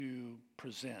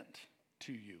present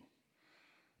to you.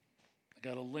 I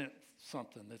got a lint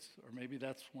something or maybe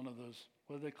that's one of those,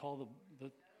 what do they call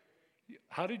the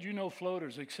how did you know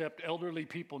floaters, except elderly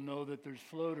people know that there's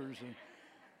floaters, and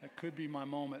that could be my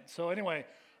moment. So anyway,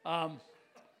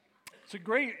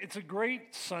 it's a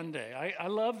great Sunday. I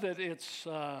love that it's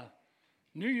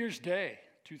New Year's Day,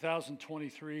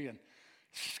 2023, and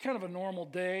it's just kind of a normal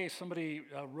day. Somebody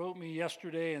wrote me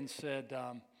yesterday and said,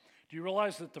 do you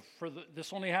realize that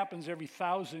this only happens every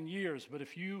 1,000 years, but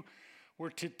if you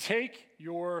were to take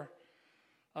your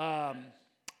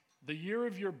the year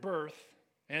of your birth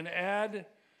and add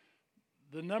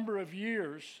the number of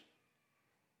years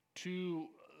to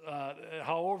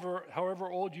however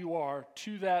old you are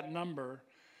to that number,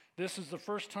 this is the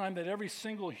first time that every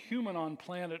single human on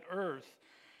planet Earth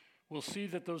will see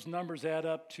that those numbers add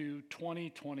up to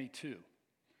 2022.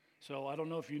 So I don't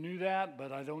know if you knew that,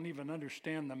 but I don't even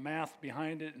understand the math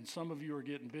behind it, and some of you are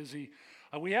getting busy.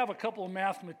 We have a couple of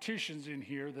mathematicians in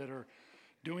here that are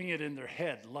doing it in their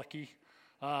head, lucky.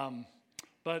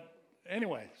 But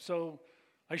anyway, so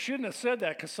I shouldn't have said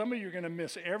that because some of you are going to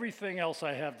miss everything else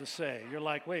I have to say. You're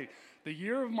like, wait, the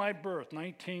year of my birth,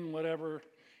 19 whatever,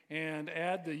 and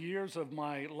add the years of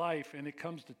my life, and it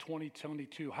comes to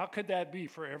 2022. How could that be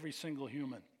for every single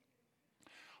human?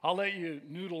 I'll let you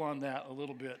noodle on that a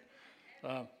little bit.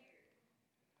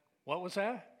 What was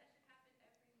that?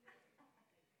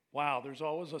 Wow, there's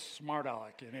always a smart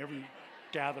aleck in every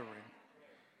gathering.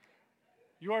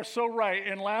 You are so right.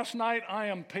 And last night I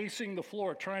am pacing the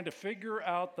floor trying to figure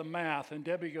out the math, and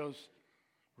Debbie goes,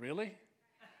 really?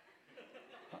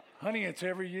 Honey, it's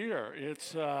every year.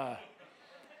 It's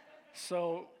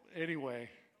so anyway.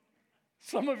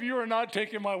 Some of you are not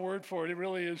taking my word for it. It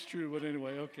really is true, but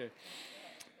anyway, okay.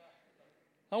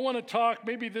 I want to talk,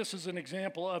 maybe this is an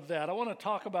example of that. I want to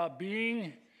talk about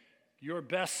being your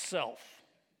best self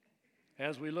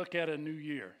as we look at a new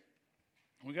year.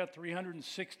 We got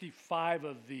 365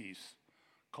 of these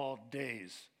called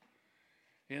days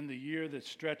in the year that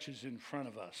stretches in front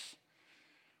of us.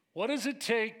 What does it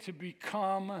take to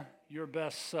become your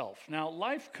best self? Now,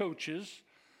 life coaches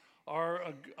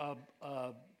are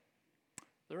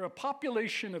they're a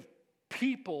population of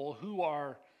people who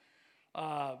are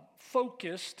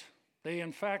focused. They,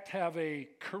 in fact, have a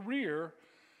career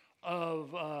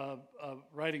of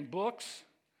writing books,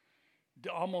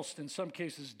 almost in some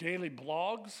cases daily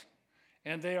blogs,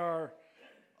 and they are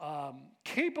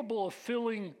capable of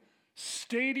filling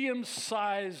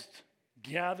stadium-sized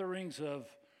gatherings of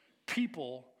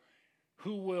people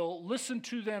who will listen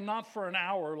to them not for an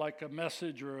hour like a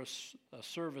message or a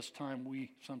service time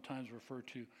we sometimes refer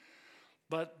to,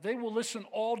 but they will listen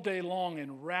all day long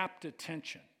in rapt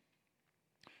attention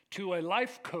to a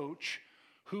life coach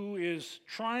who is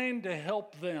trying to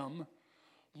help them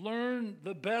learn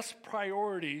the best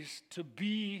priorities to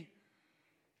be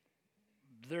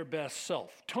their best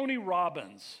self. Tony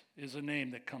Robbins is a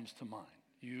name that comes to mind.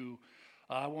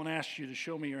 I won't ask you to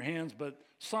show me your hands, but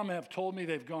some have told me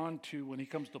they've gone to, when he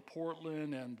comes to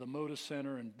Portland and the Moda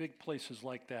Center and big places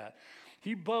like that.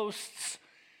 He boasts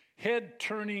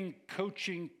head-turning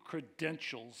coaching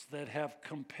credentials that have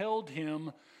compelled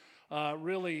him,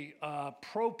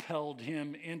 propelled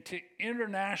him into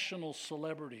international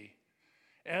celebrity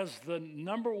as the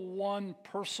number one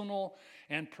personal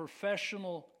and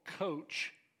professional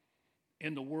coach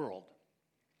in the world.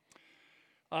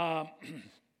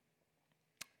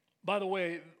 By the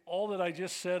way, all that I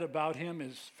just said about him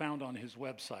is found on his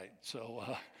website, so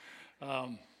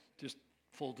just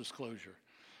full disclosure.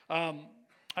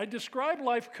 I describe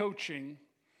life coaching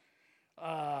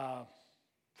for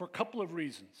a couple of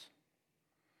reasons.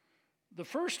 The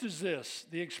first is this,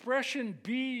 the expression,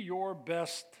 be your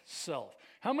best self.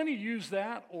 How many use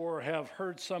that or have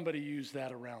heard somebody use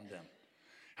that around them?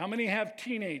 How many have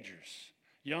teenagers,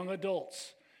 young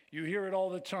adults? You hear it all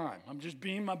the time. I'm just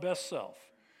being my best self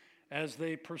as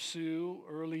they pursue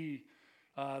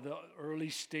the early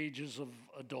stages of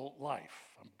adult life.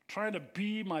 I'm trying to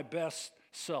be my best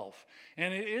self.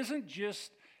 And it isn't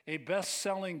just a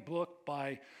best-selling book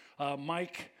by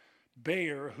Mike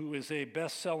Bayer, who is a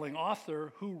best-selling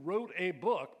author who wrote a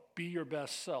book, Be Your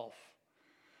Best Self.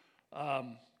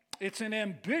 It's an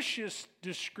ambitious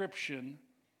description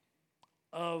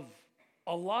of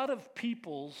a lot of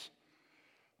people's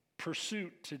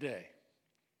pursuit today.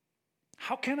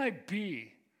 How can I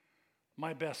be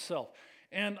my best self?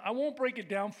 And I won't break it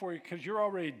down for you because you're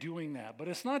already doing that. But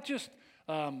it's not just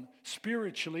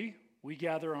spiritually. We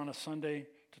gather on a Sunday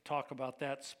to talk about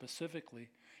that specifically.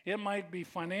 It might be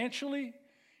financially.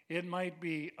 It might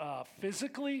be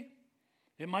physically.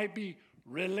 It might be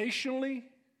relationally.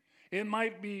 It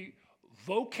might be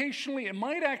vocationally. It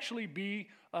might actually be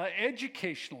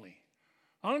educationally.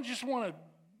 I don't just want to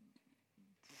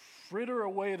fritter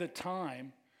away the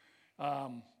time.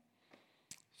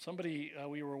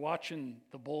 We were watching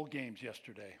the bowl games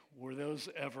yesterday. Were those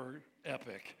ever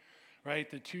epic, right?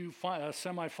 The two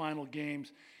semifinal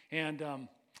games. And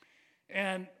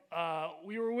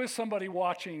we were with somebody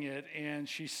watching it, and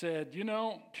she said,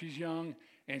 she's young,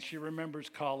 and she remembers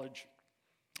college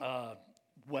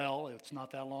well. It's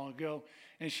not that long ago.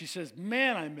 And she says,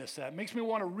 man, I miss that. It makes me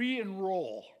want to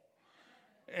re-enroll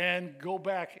and go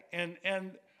back. And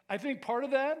I think part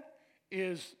of that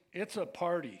is it's a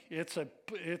party.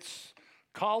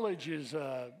 College is,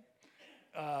 I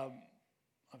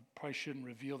probably shouldn't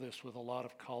reveal this with a lot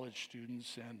of college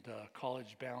students and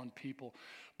college-bound people,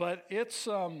 but it's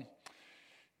not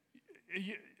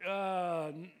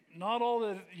all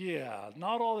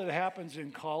that happens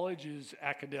in college is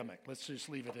academic. Let's just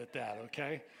leave it at that,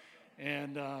 okay?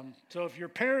 And so if your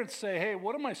parents say, hey,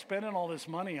 what am I spending all this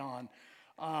money on?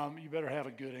 You better have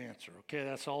a good answer, okay?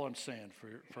 That's all I'm saying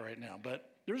for right now. But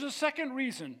there's a second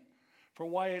reason for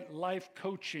why life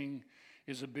coaching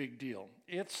is a big deal.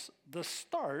 It's the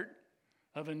start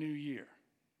of a new year.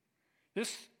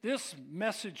 This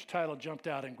message title jumped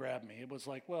out and grabbed me. It was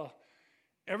like, well,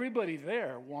 everybody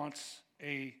there wants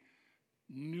a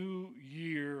New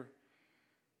Year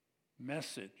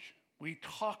message. We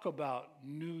talk about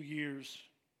New Year's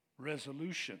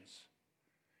resolutions.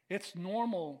 It's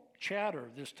normal chatter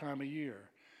this time of year.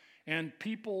 And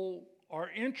people are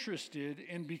interested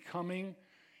in becoming,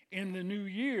 in the new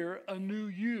year, a new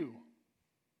you,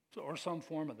 or some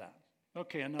form of that.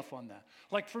 Okay, enough on that.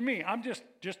 Like for me, I'm just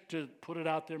to put it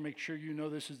out there, make sure you know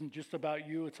this isn't just about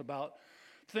you, it's about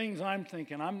things I'm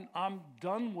thinking. I'm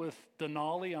done with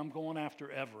Denali, I'm going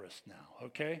after Everest now,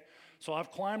 okay? So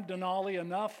I've climbed Denali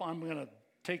enough, I'm going to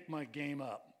take my game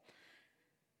up.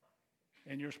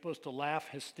 And you're supposed to laugh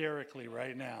hysterically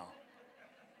right now.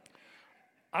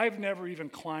 I've never even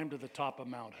climbed to the top of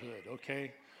Mount Hood,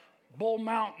 okay? Bull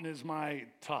Mountain is my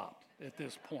top at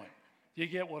this point. You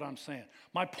get what I'm saying?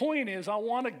 My point is I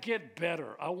want to get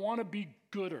better. I want to be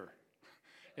gooder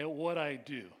at what I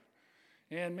do.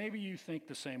 And maybe you think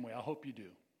the same way. I hope you do.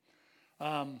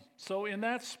 So in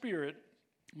that spirit,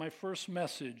 my first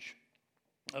message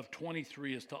of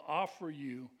 23 is to offer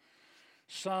you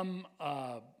some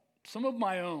of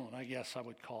my own, I guess I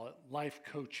would call it, life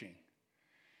coaching.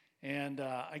 And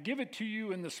I give it to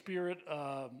you in the spirit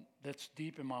that's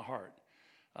deep in my heart.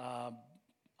 I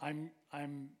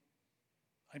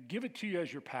give it to you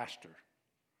as your pastor,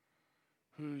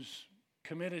 who's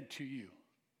committed to you,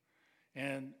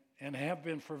 and have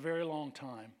been for a very long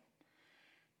time,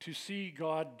 to see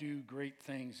God do great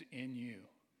things in you.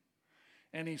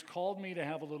 And He's called me to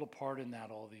have a little part in that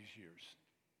all these years.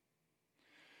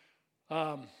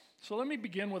 So let me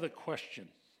begin with a question.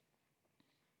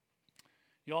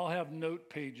 You all have note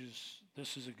pages.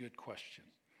 This is a good question.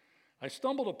 I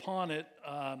stumbled upon it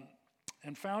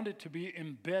and found it to be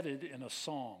embedded in a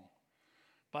song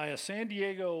by a San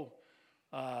Diego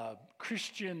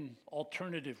Christian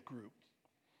alternative group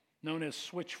known as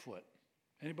Switchfoot.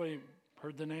 Anybody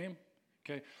heard the name?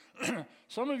 Okay.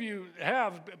 Some of you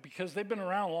have, because they've been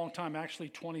around a long time, actually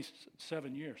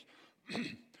 27 years,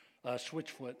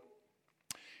 Switchfoot.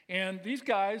 And these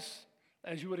guys,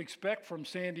 as you would expect from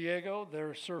San Diego,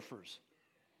 they're surfers.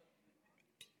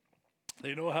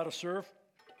 They know how to surf,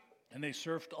 and they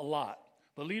surfed a lot.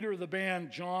 The leader of the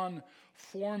band, John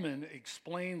Foreman,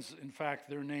 explains, in fact,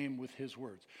 their name with his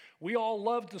words. We all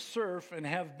love to surf and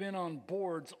have been on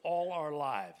boards all our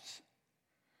lives.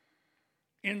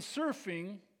 In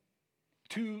surfing,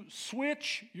 to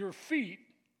switch your feet,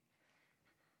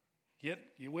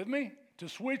 you with me? To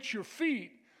switch your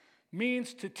feet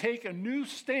means to take a new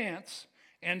stance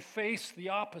and face the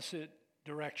opposite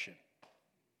direction.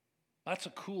 That's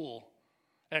a cool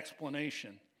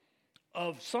explanation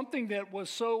of something that was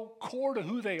so core to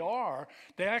who they are,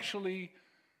 they actually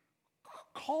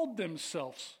called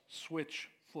themselves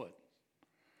Switchfoot.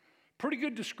 Pretty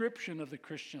good description of the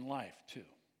Christian life, too.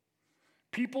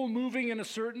 People moving in a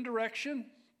certain direction.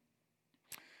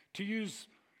 To use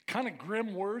kind of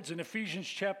grim words in Ephesians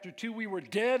chapter 2, we were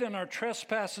dead in our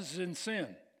trespasses and sin.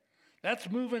 That's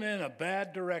moving in a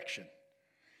bad direction.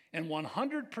 And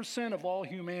 100% of all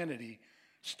humanity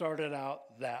started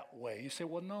out that way. You say,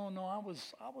 well, no,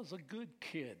 I was a good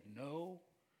kid. No,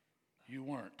 you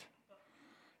weren't.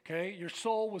 Okay? Your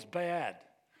soul was bad.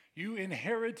 You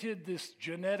inherited this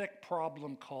genetic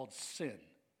problem called sin.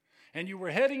 And you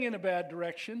were heading in a bad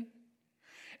direction,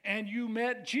 and you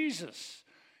met Jesus,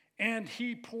 and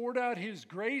He poured out His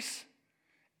grace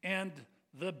and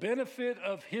the benefit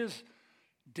of His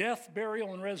death,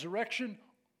 burial, and resurrection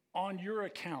on your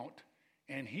account.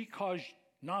 And he caused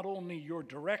not only your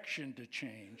direction to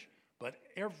change, but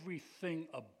everything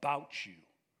about you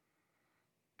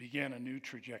began a new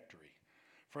trajectory.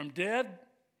 From dead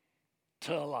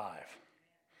to alive,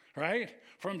 right?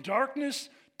 From darkness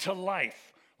to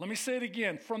life. Let me say it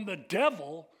again. From the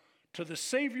devil to the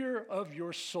Savior of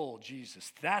your soul,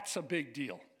 Jesus. That's a big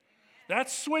deal.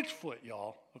 That's Switchfoot,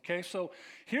 y'all. Okay, so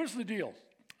here's the deal.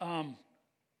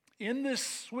 In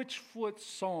this Switchfoot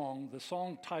song, the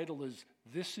song title is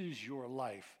This Is Your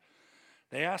Life.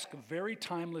 They ask a very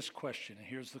timeless question, and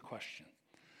here's the question.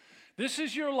 This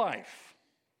is your life.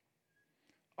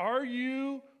 Are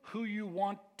you who you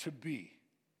want to be?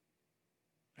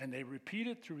 And they repeat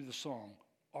it through the song.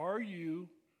 Are you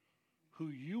who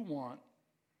you want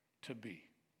to be?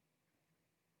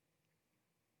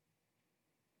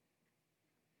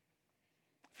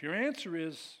 If your answer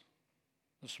is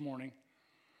this morning,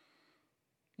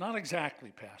 not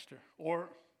exactly, Pastor, or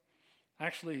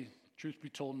actually, truth be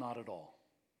told, not at all,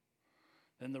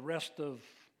 then the rest of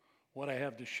what I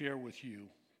have to share with you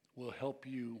will help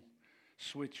you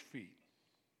switch feet.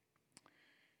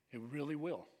 It really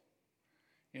will.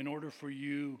 In order for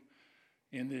you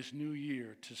in this new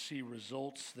year to see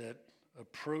results that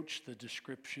approach the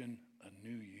description, a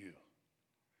new you.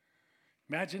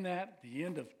 Imagine that, at the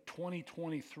end of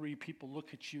 2023, people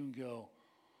look at you and go,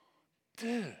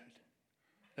 dude,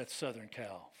 that's Southern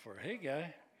Cal for, hey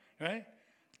guy, right?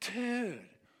 Dude,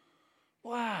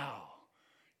 wow.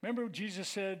 Remember what Jesus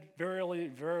said, verily,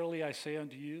 verily, I say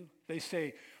unto you? They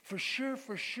say, for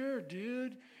sure,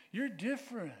 dude, you're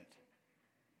different.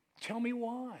 Tell me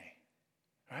why,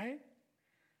 right?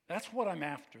 That's what I'm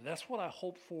after. That's what I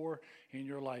hope for in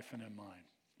your life and in mine.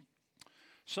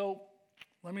 So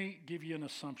let me give you an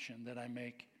assumption that I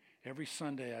make every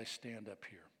Sunday I stand up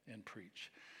here and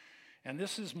preach. And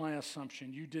this is my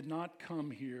assumption. You did not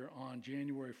come here on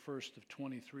January 1st of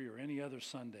 23 or any other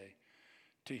Sunday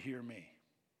to hear me.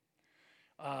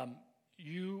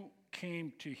 You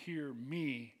came to hear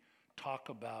me talk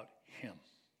about him,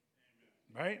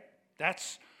 right?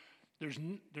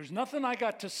 There's nothing I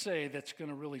got to say that's going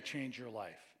to really change your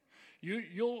life.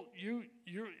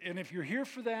 And if you're here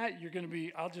for that, you're going to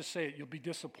be, I'll just say it, you'll be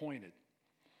disappointed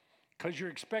because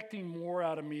you're expecting more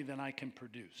out of me than I can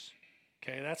produce.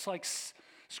 Okay, that's like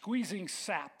squeezing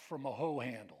sap from a hoe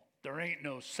handle. There ain't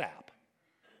no sap,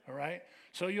 all right?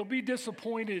 So you'll be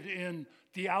disappointed in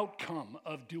the outcome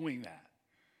of doing that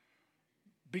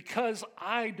because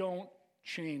I don't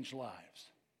change lives.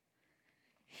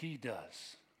 He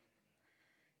does.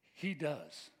 He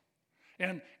does.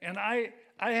 And I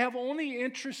have only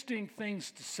interesting things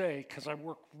to say because I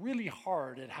work really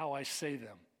hard at how I say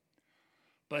them.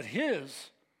 But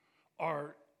his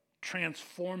are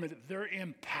transformative. They're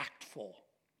impactful.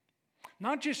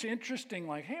 Not just interesting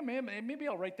like, hey, man, maybe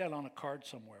I'll write that on a card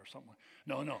somewhere or something.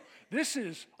 No. This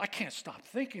is, I can't stop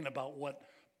thinking about what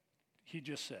he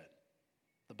just said.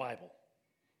 The Bible,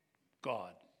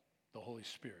 God, the Holy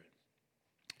Spirit.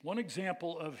 One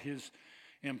example of his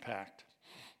impact,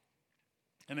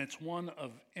 and it's one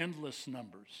of endless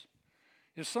numbers,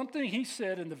 is something he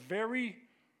said in the very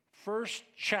first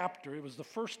chapter. It was the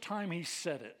first time he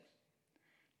said it.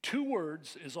 2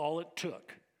 words is all it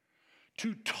took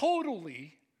to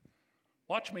totally,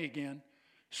 watch me again,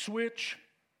 switch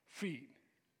feet.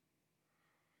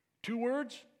 2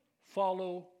 words,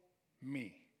 follow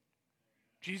me.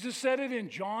 Jesus said it in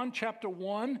John chapter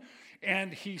 1,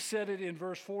 and he said it in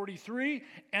verse 43,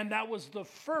 and that was the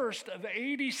first of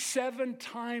 87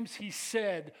 times he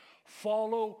said,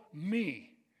 follow me.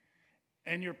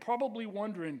 And you're probably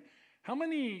wondering, how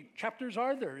many chapters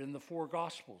are there in the 4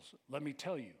 Gospels? Let me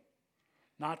tell you,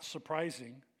 not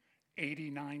surprising,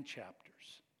 89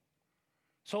 chapters.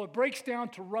 So it breaks down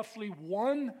to roughly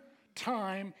 1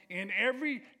 time in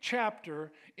every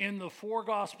chapter in the 4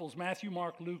 Gospels, Matthew,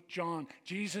 Mark, Luke, John,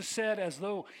 Jesus said as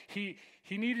though he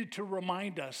needed to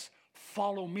remind us,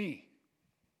 follow me.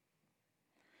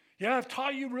 Yeah, I've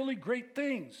taught you really great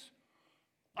things.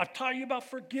 I've taught you about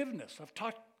forgiveness. I've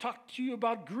talked to you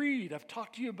about greed. I've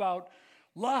talked to you about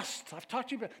lust. I've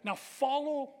taught you about, now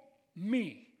follow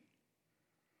me.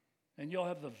 And you'll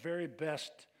have the very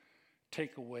best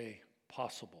takeaway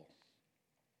possible.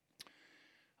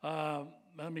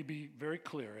 Let me be very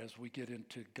clear as we get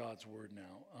into God's word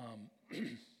now.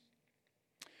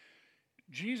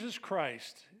 Jesus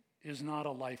Christ is not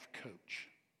a life coach.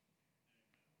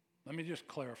 Let me just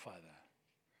clarify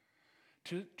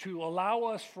that. To allow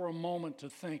us for a moment to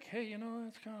think, hey, you know,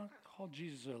 it's kind of called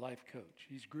Jesus a life coach.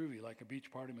 He's groovy like a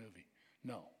beach party movie.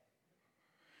 No.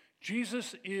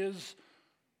 Jesus is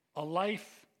a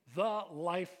life the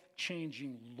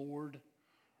life-changing Lord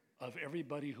of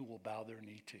everybody who will bow their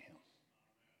knee to him.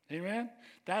 Amen?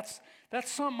 That's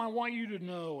something I want you to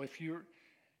know. If you're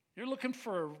looking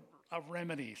for a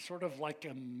remedy, sort of like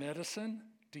a medicine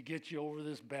to get you over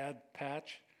this bad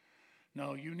patch,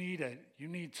 no, you need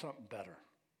something better.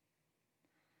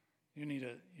 You need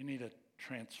a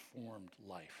transformed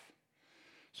life.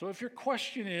 So if your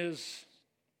question is,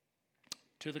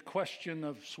 to the question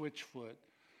of Switchfoot,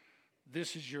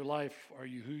 this is your life, are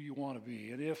you who you want to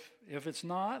be? And if it's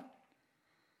not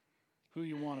who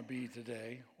you want to be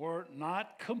today, or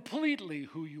not completely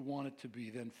who you want it to be,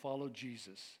 then follow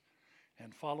Jesus.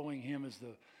 And following him is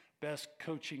the best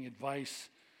coaching advice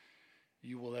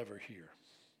you will ever hear.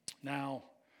 Now,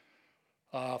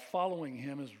 following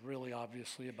him is really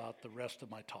obviously about the rest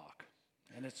of my talk.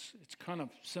 And it's kind of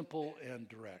simple and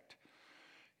direct.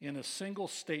 In a single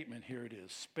statement, here it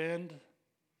is: spend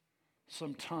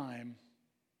some time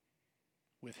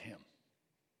with him.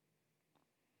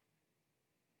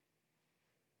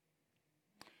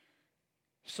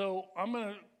 So I'm going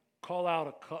to call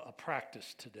out a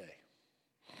practice today.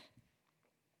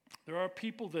 There are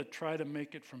people that try to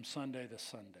make it from Sunday to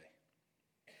Sunday.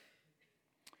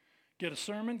 Get a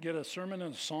sermon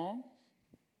and a song,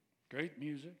 great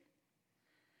music,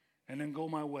 and then go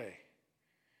my way.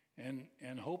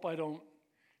 And hope I don't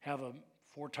have a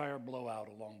 4-tire blowout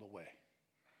along the way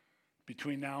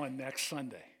between now and next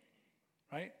Sunday,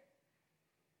 right?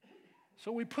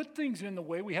 So we put things in the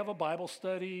way. We have a Bible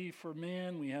study for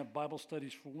men. We have Bible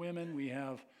studies for women. We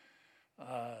have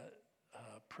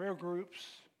prayer groups.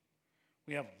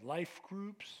 We have life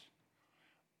groups.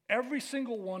 Every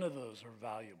single one of those are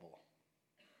valuable.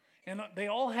 And they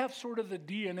all have sort of the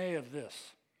DNA of this.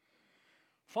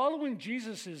 Following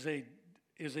Jesus is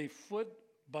a foot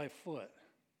by foot,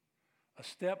 a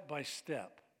step by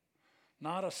step,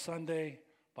 not a Sunday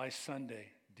by Sunday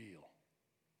deal.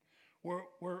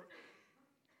 We're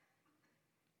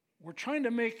trying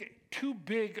to make too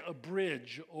big a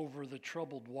bridge over the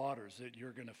troubled waters that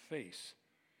you're going to face,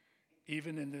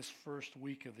 even in this first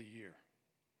week of the year.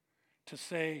 To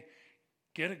say,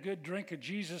 get a good drink of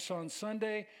Jesus on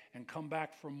Sunday and come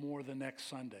back for more the next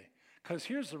Sunday. Because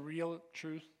here's the real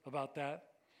truth about that.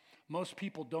 Most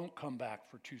people don't come back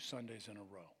for 2 Sundays in a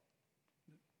row.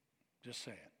 Just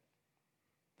saying.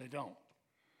 They don't.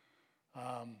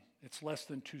 It's less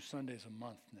than 2 Sundays a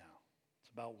month now. It's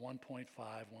about 1.5,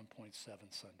 1.7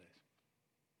 Sundays.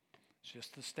 It's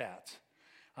just the stats.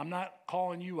 I'm not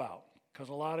calling you out, because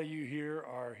a lot of you here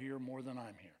are here more than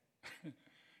I'm here.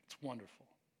 It's wonderful.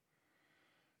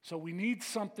 So we need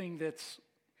something that's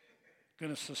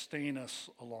going to sustain us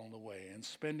along the way, and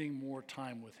spending more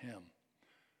time with him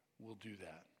will do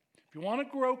that. If you want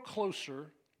to grow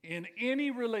closer in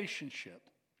any relationship,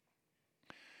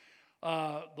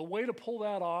 the way to pull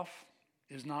that off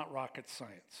is not rocket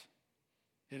science.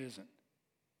 It isn't.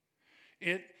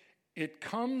 It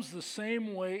comes the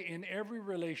same way in every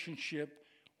relationship,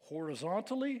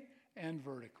 horizontally and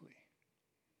vertically.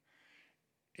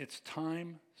 It's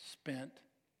time spent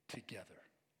together.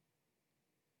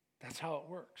 That's how it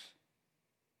works.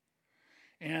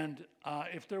 And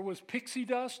if there was pixie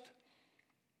dust,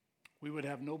 we would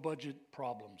have no budget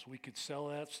problems. We could sell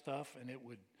that stuff and it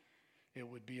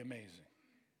would be amazing.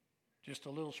 Just a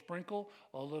little sprinkle,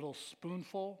 a little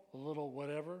spoonful, a little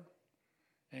whatever,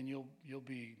 and you'll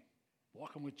be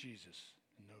walking with Jesus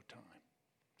in no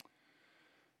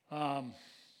time.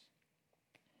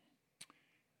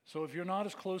 So if you're not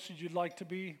as close as you'd like to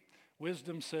be,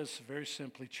 wisdom says very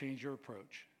simply, change your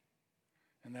approach.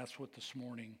 And that's what this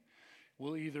morning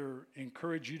will either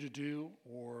encourage you to do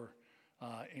or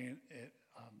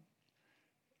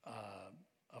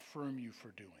affirm you for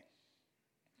doing.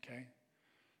 Okay?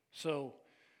 So,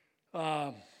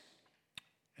 and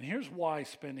here's why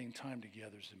spending time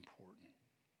together is important.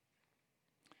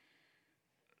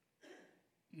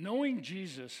 Knowing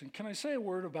Jesus, and can I say a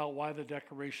word about why the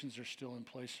decorations are still in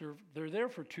place? They're there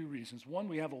for 2 reasons. One,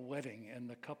 we have a wedding, and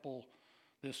the couple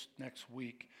this next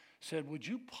week said, would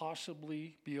you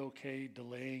possibly be okay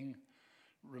delaying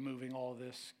removing all of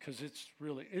this? Because it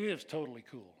is totally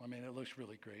cool. I mean, it looks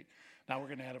really great. Now we're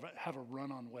going to have a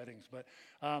run on weddings. But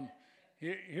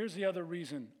here's the other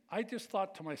reason. I just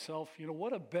thought to myself,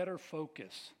 what a better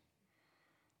focus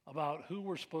about who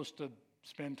we're supposed to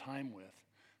spend time with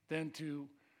than to,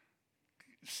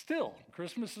 still,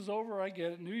 Christmas is over, I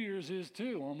get it. New Year's is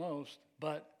too, almost.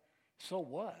 But so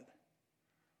what?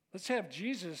 Let's have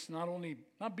Jesus not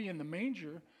be in the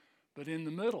manger, but in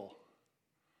the middle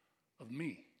of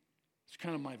me. It's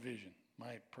kind of my vision,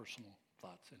 my personal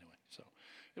thoughts anyway. So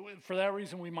for that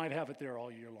reason, we might have it there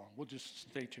all year long. We'll just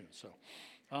stay tuned. So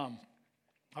All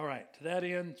right, to that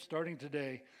end, starting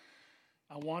today,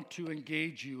 I want to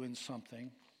engage you in something.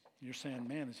 You're saying,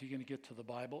 man, is he going to get to the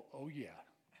Bible? Oh, yeah.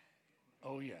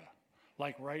 Oh, yeah.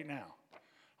 Like right now.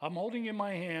 I'm holding in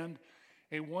my hand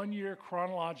a one-year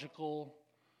chronological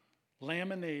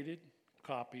laminated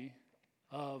copy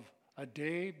of a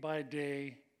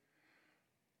day-by-day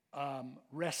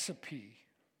recipe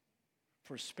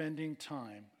for spending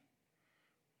time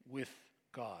with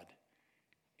God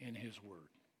in His Word.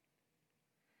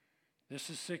 This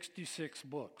is 66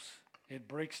 books. It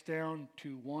breaks down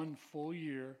to one full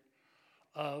year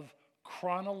of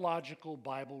chronological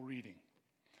Bible reading.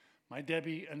 My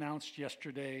Debbie announced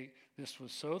yesterday, this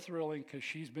was so thrilling because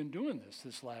she's been doing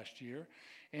this last year,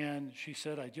 and she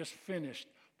said, I just finished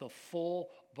the full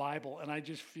Bible, and I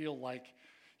just feel like,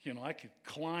 I could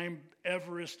climb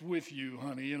Everest with you,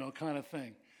 honey, kind of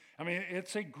thing. I mean,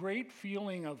 it's a great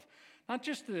feeling of not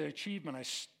just the achievement, I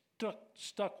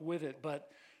stuck with it, but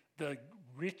the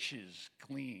riches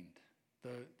gleaned,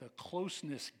 the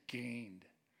closeness gained.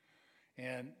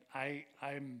 And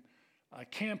I'm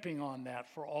camping on that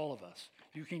for all of us.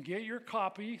 You can get your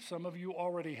copy. Some of you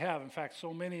already have. In fact,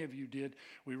 so many of you did.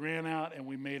 We ran out and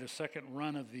we made a second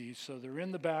run of these. So they're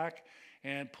in the back.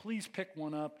 And please pick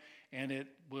one up, and it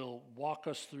will walk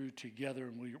us through together,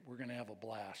 and we're going to have a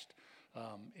blast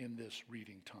in this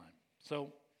reading time.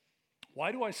 So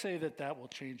why do I say that will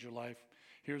change your life?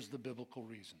 Here's the biblical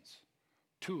reasons.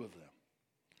 2 of them.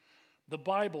 The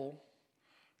Bible,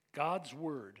 God's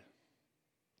Word,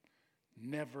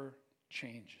 never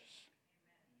changes.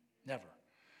 Never.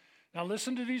 Now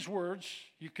listen to these words.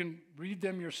 You can read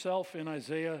them yourself in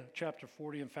Isaiah chapter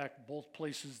 40. In fact, both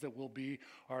places that we'll be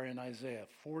are in Isaiah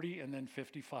 40 and then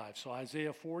 55. So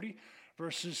Isaiah 40,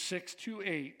 verses 6 to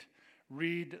 8,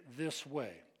 read this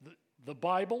way. The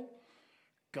Bible,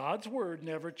 God's Word,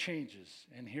 never changes.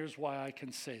 And here's why I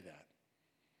can say that.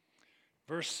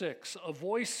 Verse 6, a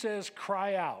voice says,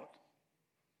 cry out.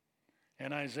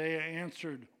 And Isaiah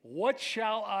answered, what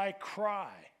shall I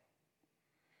cry?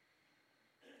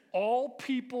 All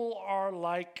people are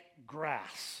like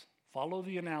grass. Follow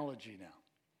the analogy now.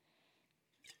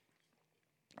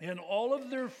 And all of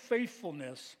their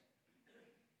faithfulness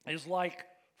is like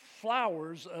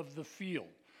flowers of the field.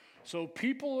 So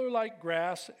people are like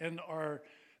grass, and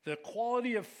the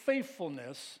quality of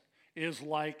faithfulness is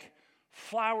like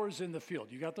flowers in the field.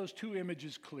 You got those 2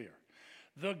 images clear.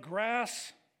 The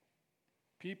grass,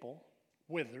 people,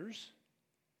 withers,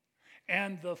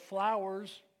 and the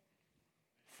flowers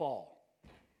fall.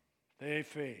 They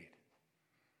fade.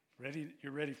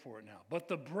 You're ready for it now. But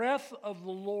the breath of the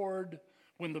Lord,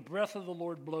 when the breath of the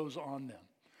Lord blows on them,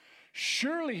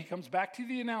 surely, he comes back to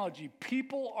the analogy,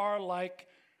 people are like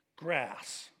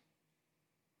grass.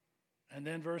 And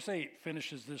then verse 8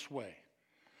 finishes this way.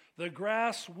 The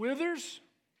grass withers,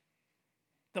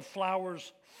 the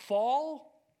flowers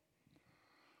fall,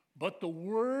 but the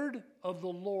word of the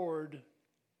Lord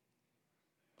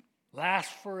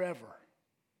lasts forever.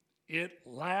 It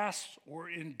lasts or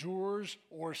endures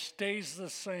or stays the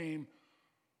same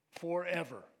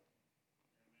forever.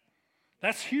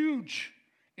 That's huge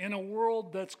in a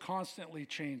world that's constantly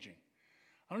changing.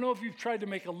 I don't know if you've tried to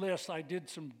make a list. I did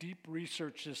some deep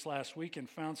research this last week and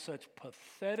found such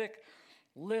pathetic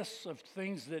lists of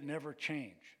things that never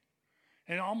change.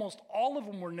 And almost all of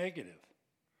them were negative.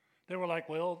 They were like,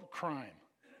 well, crime.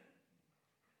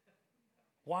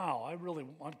 Wow,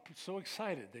 I'm so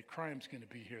excited that crime's going to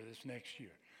be here this next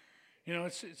year.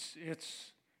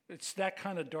 It's that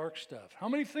kind of dark stuff. How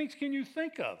many things can you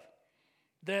think of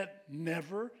that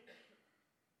never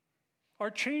are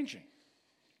changing?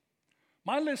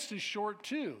 My list is short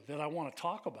too, that I want to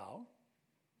talk about.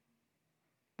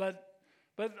 But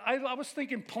I was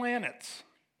thinking planets.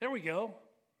 There we go.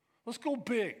 Let's go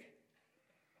big.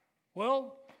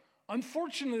 Well,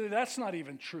 unfortunately, that's not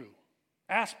even true.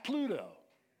 Ask Pluto.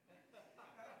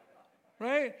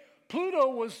 Right?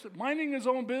 Pluto was minding his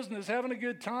own business, having a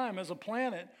good time as a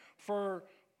planet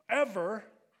forever.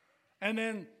 And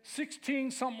then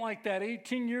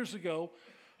 18 years ago,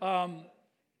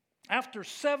 after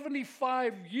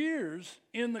 75 years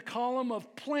in the column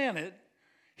of planet,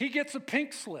 he gets a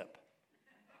pink slip.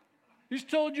 He's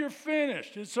told you're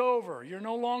finished. It's over. You're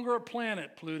no longer a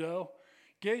planet, Pluto.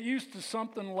 Get used to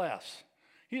something less.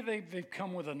 They've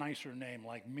come with a nicer name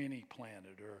like mini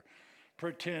planet or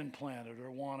pretend planet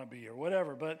or wannabe or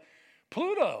whatever. But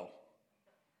Pluto.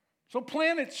 So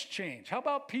planets change. How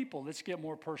about people? Let's get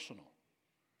more personal.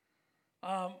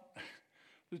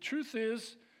 The truth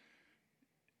is,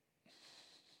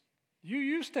 you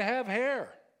used to have hair.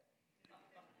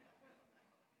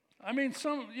 I mean,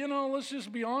 let's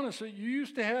just be honest. You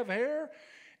used to have hair,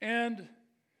 And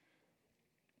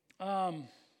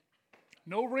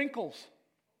no wrinkles.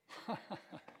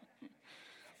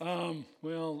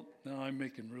 Well, now I'm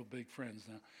making real big friends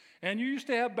now. And you used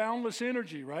to have boundless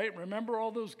energy, right? Remember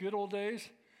all those good old days?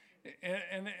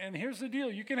 And here's the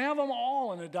deal. You can have them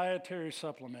all in a dietary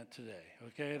supplement today,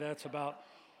 okay? That's about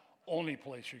only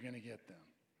place you're going to get them.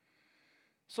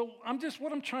 So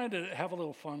what I'm trying to have a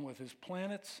little fun with is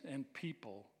planets and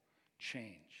people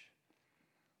change.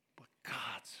 But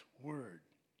God's word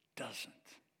doesn't.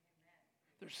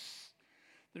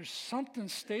 There's something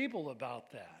stable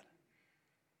about that.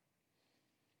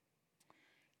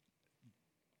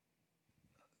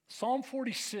 Psalm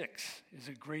 46 is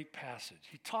a great passage.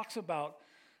 He talks about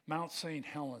Mount St.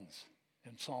 Helens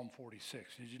in Psalm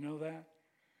 46. Did you know that?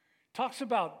 He talks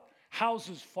about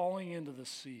houses falling into the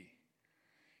sea.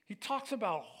 He talks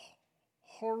about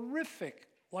horrific,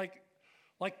 like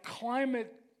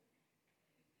climate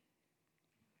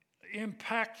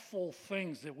impactful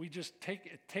things that we just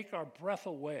take our breath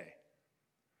away.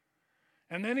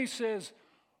 And then he says,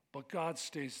 but God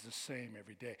stays the same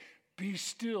every day. Be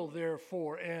still,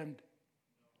 therefore, and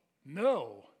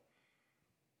know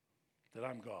that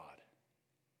I'm God.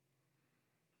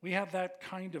 We have that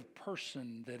kind of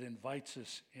person that invites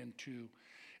us into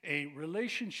a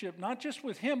relationship, not just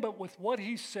with him, but with what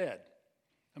he said.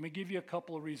 Let me give you a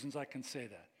couple of reasons I can say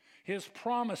that. His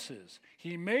promises,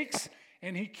 he makes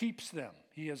and he keeps them.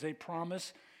 He is a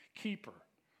promise keeper.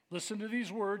 Listen to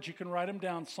these words. You can write them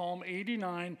down. Psalm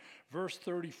 89, verse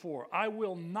 34. I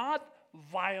will not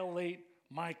violate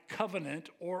my covenant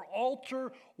or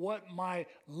alter what my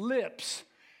lips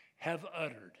have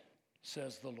uttered,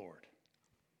 says the Lord.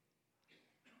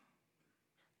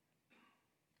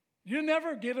 You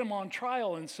never get him on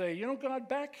trial and say, you know, God,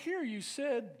 back here you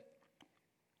said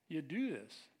you do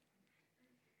this.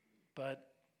 But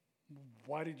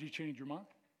why did you change your mind?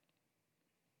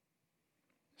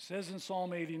 It says in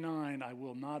Psalm 89, I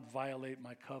will not violate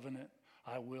my covenant.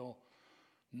 I will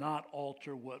not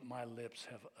alter what my lips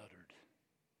have uttered.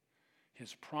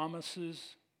 His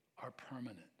promises are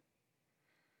permanent.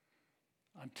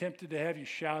 I'm tempted to have you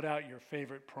shout out your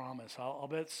favorite promise. I'll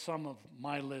bet some of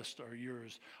my list are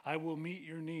yours. I will meet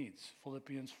your needs,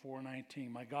 Philippians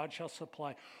 4:19. My God shall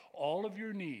supply all of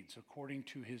your needs according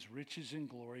to his riches and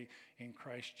glory in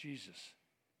Christ Jesus.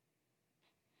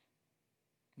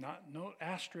 No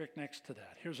asterisk next to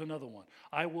that. Here's another one.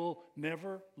 I will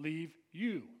never leave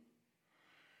you.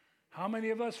 How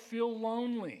many of us feel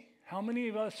lonely? How many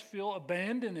of us feel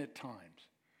abandoned at times?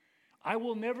 I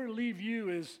will never leave you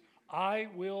is I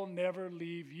will never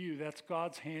leave you. That's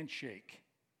God's handshake.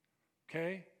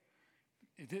 Okay?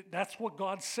 That's what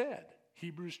God said.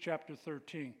 Hebrews chapter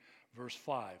 13, verse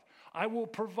 5. I will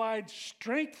provide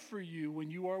strength for you when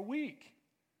you are weak.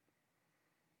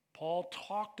 Paul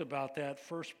talked about that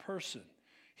first person.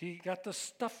 He got the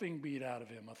stuffing beat out of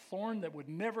him, a thorn that would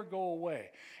never go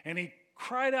away. And he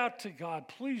cried out to God,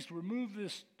 please remove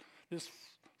this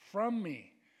from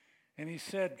me. And he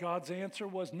said, God's answer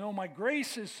was, no, my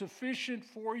grace is sufficient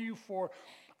for you, for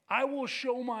I will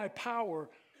show my power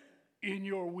in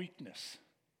your weakness.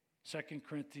 2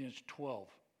 Corinthians 12,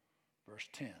 verse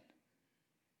 10.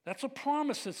 That's a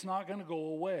promise that's not going to go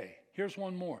away. Here's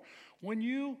one more.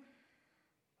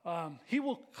 He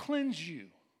will cleanse you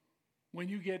when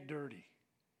you get dirty.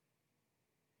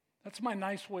 That's my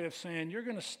nice way of saying you're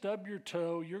going to stub your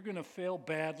toe, you're going to fail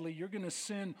badly, you're going to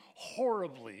sin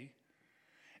horribly.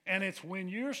 And it's when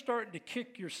you're starting to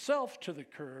kick yourself to the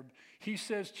curb, he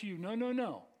says to you,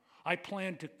 no. I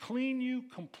plan to clean you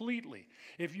completely.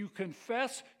 If you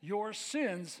confess your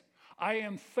sins, I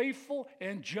am faithful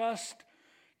and just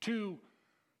to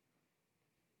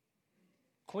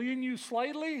clean you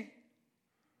slightly,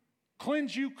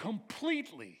 cleanse you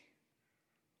completely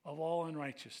of all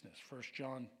unrighteousness. 1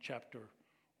 John chapter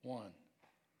 1,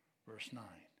 verse 9.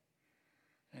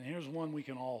 And here's one we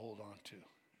can all hold on to.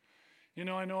 You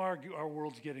know, I know our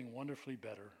world's getting wonderfully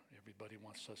better. Everybody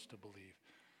wants us to believe.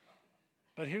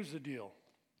 But here's the deal.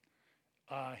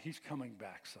 He's coming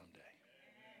back someday.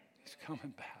 He's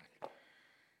coming back.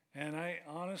 And I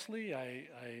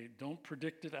don't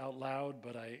predict it out loud,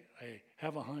 but I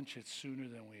have a hunch it's sooner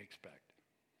than we expect.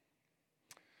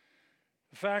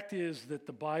 The fact is that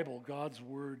the Bible, God's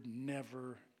word,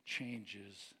 never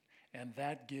changes, and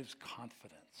that gives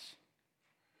confidence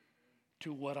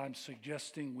to what I'm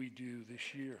suggesting we do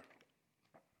this year.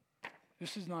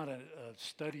 This is not a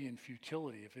study in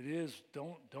futility. If it is,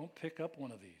 don't pick up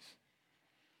one of these.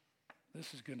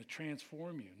 This is going to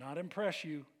transform you, not impress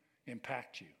you,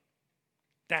 impact you.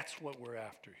 That's what we're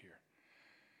after here.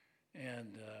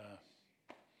 And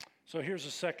so here's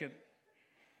a second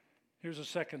Here's a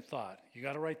second thought. You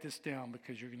got to write this down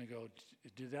because you're going to go,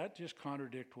 did that just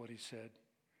contradict what he said?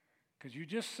 Because you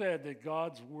just said that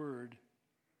God's word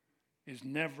is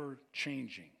never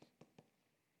changing.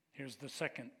 Here's the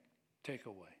second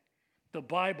takeaway. The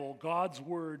Bible, God's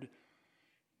word,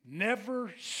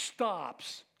 never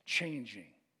stops changing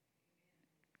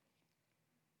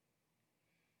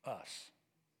us.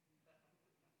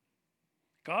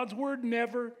 God's word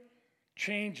never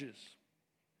changes.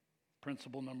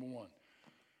 Principle number one.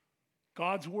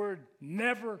 God's word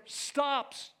never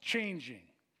stops changing.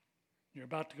 You're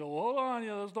about to go, hold on,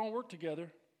 those don't work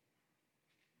together.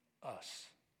 Us.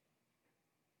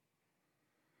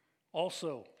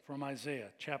 Also from Isaiah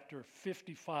chapter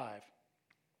 55,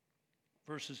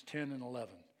 verses 10 and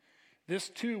 11. This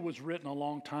too was written a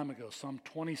long time ago, some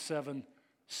 27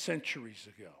 centuries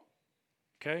ago.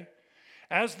 Okay?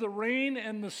 As the rain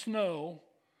and the snow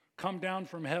come down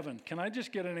from heaven. Can I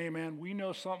just get an amen? We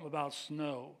know something about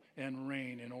snow and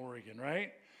rain in Oregon,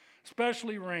 right?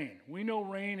 Especially rain. We know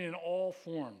rain in all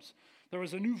forms. There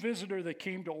was a new visitor that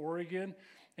came to Oregon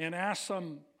and asked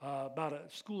some about a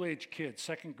school-age kid,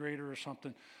 second grader or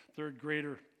something, third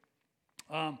grader,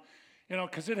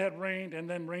 because it had rained and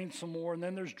then rained some more, and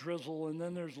then there's drizzle, and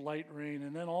then there's light rain,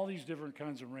 and then all these different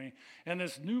kinds of rain. And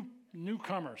this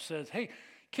newcomer says, hey,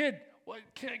 kid,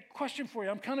 question for you.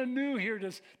 I'm kind of new here.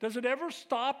 Does it ever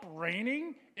stop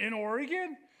raining in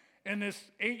Oregon? And this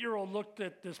 8-year-old looked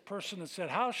at this person and said,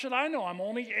 how should I know? I'm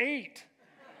only 8,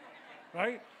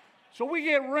 right? So we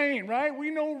get rain, right?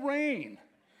 We know rain.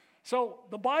 So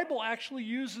the Bible actually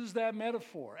uses that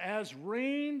metaphor. As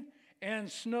rain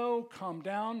and snow come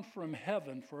down from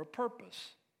heaven for a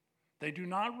purpose, they do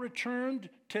not return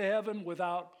to heaven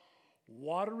without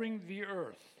watering the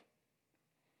earth,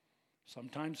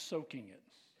 sometimes soaking it,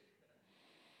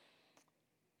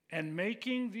 and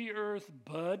making the earth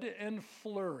bud and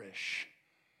flourish,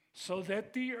 so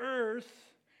that the earth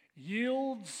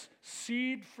yields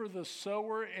seed for the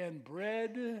sower and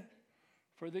bread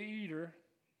for the eater.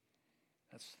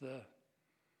 That's the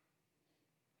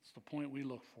point we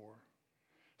look for.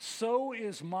 So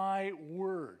is my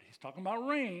word. He's talking about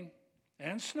rain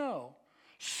and snow.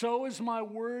 So is my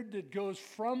word that goes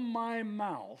from my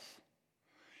mouth.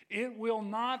 It will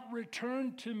not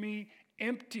return to me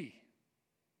empty,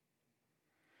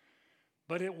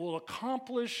 but it will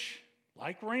accomplish,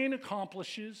 like rain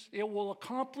accomplishes, it will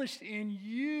accomplish in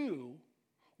you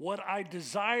what I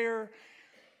desire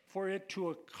for it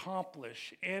to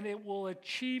accomplish, and it will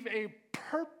achieve a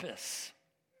purpose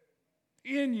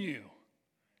in you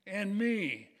and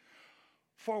me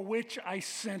for which I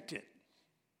sent it.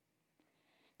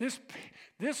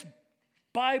 This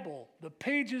Bible, the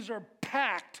pages are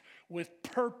packed with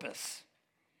purpose.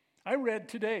 I read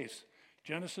today's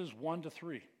Genesis 1 to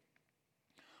 3.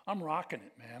 I'm rocking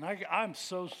it, man. I'm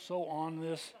so on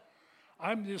this.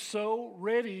 I'm just so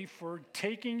ready for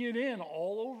taking it in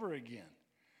all over again.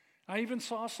 I even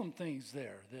saw some things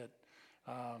there that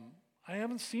I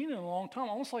haven't seen in a long time,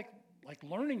 almost like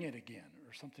learning it again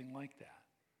or something like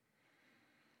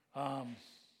that.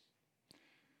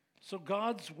 So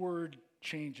God's word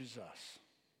changes us.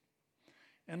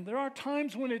 And there are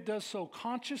times when it does so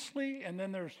consciously, and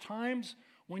then there's times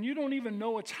when you don't even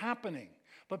know it's happening.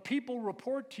 But people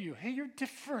report to you, hey, you're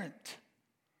different.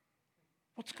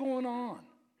 What's going on?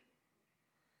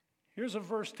 Here's a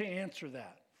verse to answer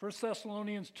that. 1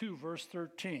 Thessalonians 2, verse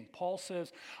 13. Paul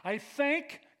says, I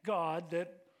thank God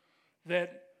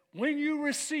that when you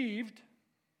received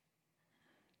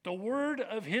the word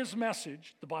of his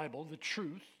message, the Bible, the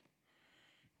truth,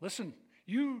 listen,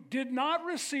 you did not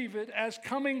receive it as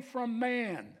coming from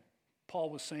man. Paul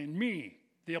was saying, me,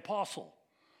 the apostle.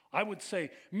 I would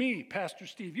say, me, Pastor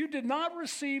Steve. You did not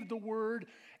receive the word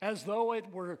as though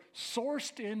it were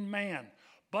sourced in man,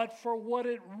 but for what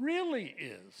it really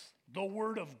is, the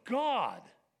word of God.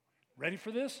 Ready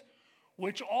for this?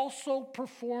 Which also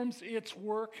performs its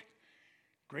work,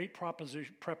 great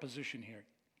preposition here,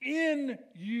 in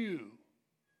you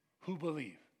who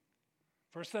believe.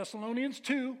 1 Thessalonians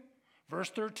 2, verse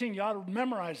 13. You ought to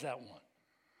memorize that one.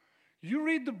 You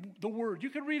read the word. You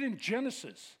can read in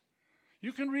Genesis.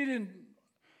 You can read in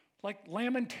like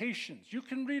Lamentations. You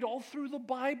can read all through the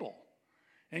Bible.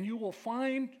 And you will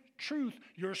find truth.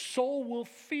 Your soul will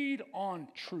feed on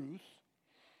truth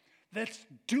that's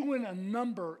doing a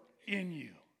number in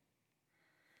you.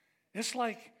 It's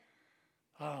like,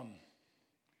 a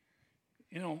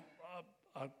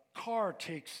car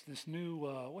takes this new,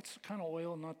 what's the kind of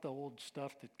oil? Not the old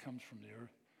stuff that comes from the earth.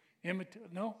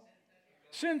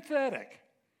 Synthetic.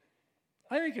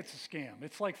 I think it's a scam.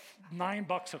 It's like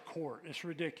 $9 a quart. It's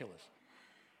ridiculous.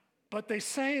 But they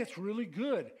say it's really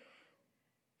good.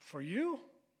 For you?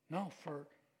 No, for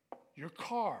your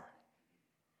car.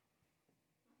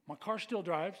 My car still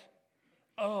drives.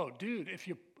 Oh, dude, if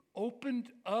you opened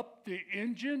up the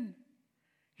engine,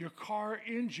 your car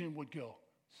engine would go,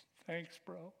 thanks,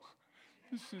 bro.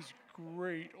 This is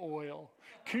great oil.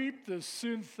 Keep the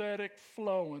synthetic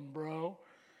flowing, bro.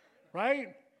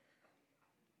 Right?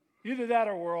 Either that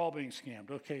or we're all being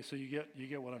scammed. Okay, so you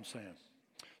get what I'm saying.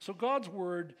 So God's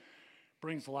word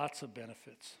brings lots of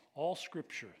benefits. All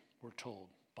scripture, we're told,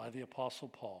 by the Apostle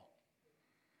Paul,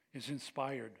 is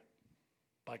inspired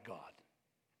by God.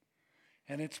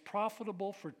 And it's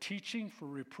profitable for teaching, for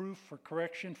reproof, for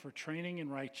correction, for training in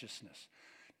righteousness.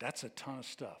 That's a ton of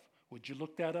stuff. Would you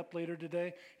look that up later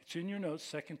today? It's in your notes,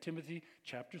 2 Timothy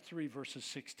chapter 3, verses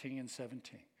 16 and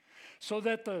 17. So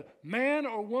that the man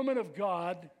or woman of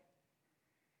God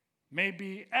may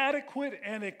be adequate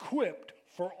and equipped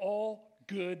for all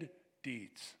good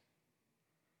deeds.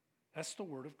 That's the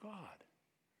word of God.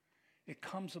 It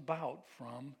comes about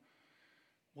from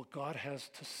what God has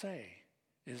to say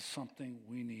is something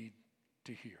we need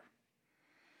to hear.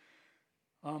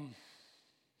 I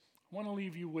want to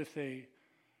leave you with a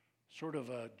sort of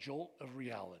a jolt of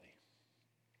reality.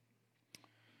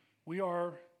 We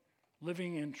are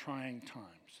living in trying times.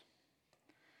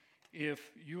 If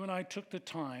you and I took the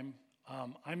time,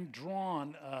 I'm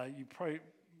drawn,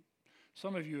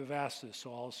 some of you have asked this,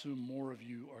 so I'll assume more of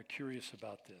you are curious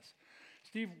about this.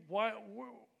 Steve, where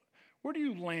do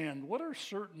you land? What are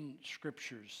certain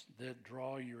scriptures that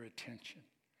draw your attention?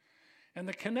 And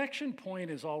the connection point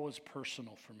is always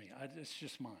personal for me. It's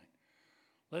just mine.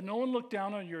 Let no one look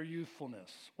down on your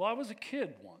youthfulness. Well, I was a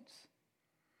kid once.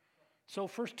 So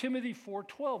 1 Timothy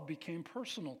 4:12 became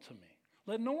personal to me.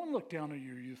 Let no one look down on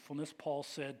your youthfulness, Paul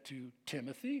said to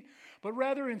Timothy, but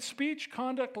rather in speech,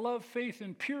 conduct, love, faith,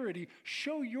 and purity,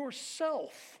 show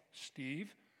yourself,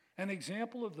 Steve, an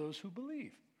example of those who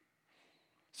believe.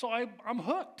 So I'm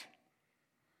hooked.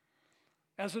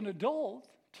 As an adult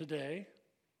today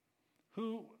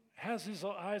who has his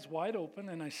eyes wide open,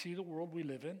 and I see the world we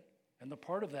live in and the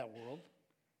part of that world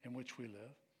in which we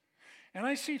live, and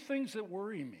I see things that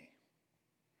worry me.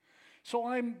 So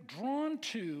I'm drawn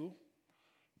to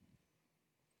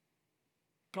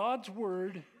God's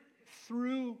word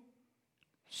through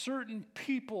certain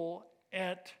people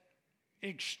at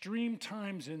extreme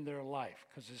times in their life,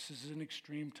 because this is an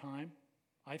extreme time,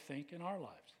 I think, in our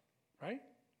lives, right?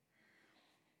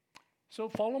 So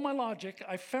follow my logic.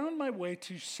 I found my way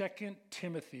to 2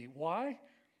 Timothy. Why?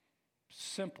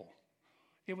 Simple.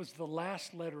 It was the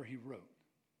last letter he wrote.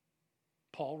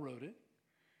 Paul wrote it,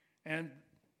 and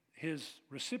his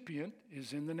recipient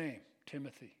is in the name,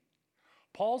 Timothy.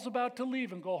 Paul's about to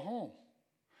leave and go home.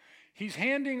 He's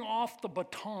handing off the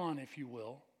baton, if you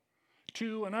will,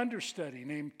 to an understudy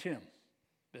named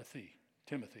Timothy,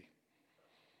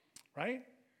 right?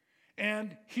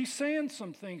 And he's saying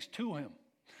some things to him.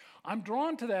 I'm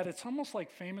drawn to that. It's almost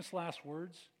like famous last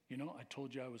words. You know, I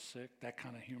told you I was sick, that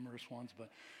kind of humorous ones.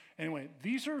 But anyway,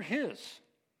 these are his.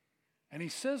 And he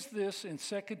says this in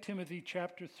 2 Timothy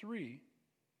chapter 3,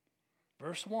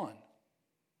 verse 1.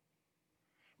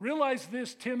 Realize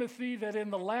this, Timothy, that in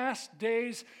the last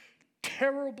days,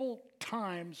 terrible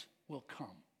times will come.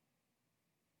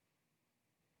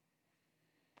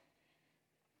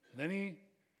 Then he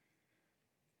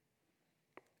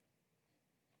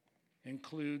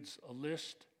includes a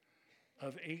list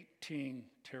of 18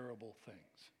 terrible things.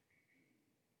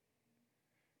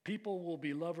 People will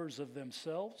be lovers of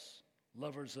themselves,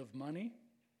 lovers of money,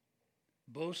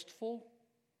 boastful,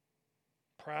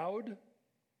 proud,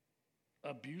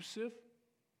 abusive,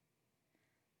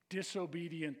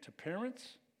 disobedient to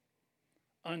parents,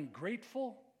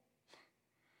 ungrateful,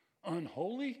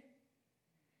 unholy,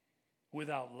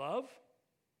 without love,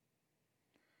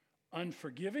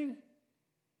 unforgiving,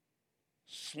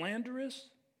 slanderous,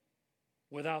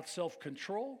 without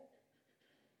self-control,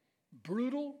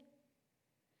 brutal,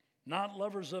 not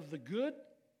lovers of the good,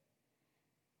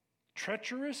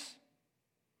 treacherous,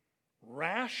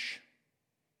 rash,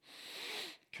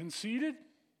 conceited,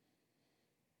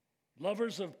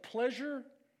 lovers of pleasure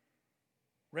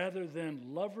rather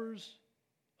than lovers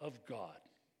of God,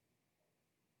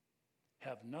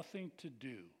 have nothing to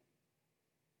do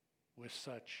with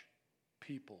such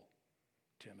people,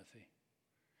 Timothy.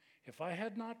 If I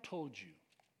had not told you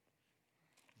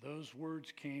those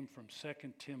words came from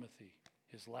 2 Timothy,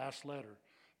 his last letter,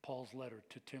 Paul's letter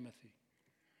to Timothy,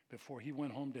 before he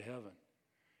went home to heaven,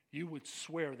 you would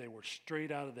swear they were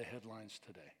straight out of the headlines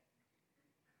today.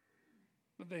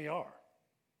 But they are.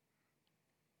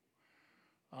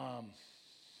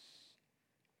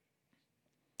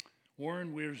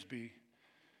 Warren Wiersbe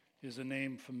is a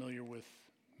name familiar with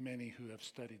many who have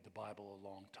studied the Bible a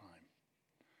long time.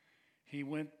 He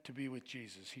went to be with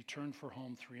Jesus. He turned for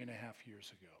home 3.5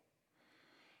 years ago.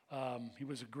 He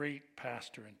was a great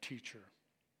pastor and teacher.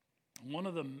 One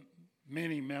of the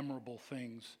many memorable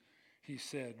things he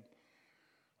said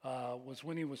was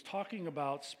when he was talking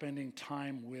about spending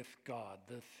time with God,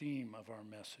 the theme of our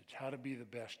message, how to be the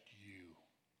best you.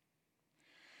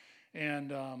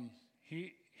 And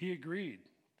he agreed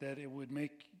that it would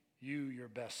make you your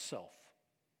best self.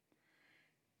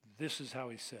 This is how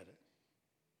he said it.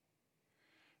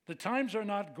 The times are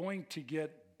not going to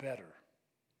get better,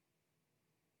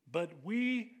 but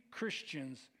we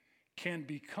Christians can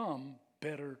become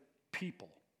better people,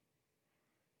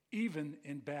 even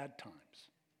in bad times.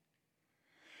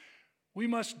 We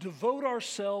must devote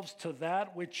ourselves to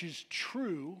that which is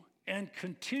true and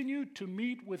continue to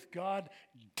meet with God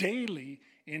daily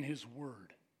in His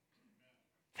Word.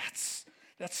 That's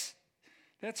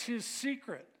His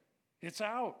secret. It's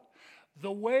out.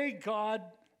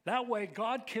 That way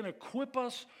God can equip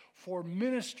us for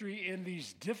ministry in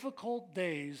these difficult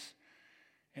days.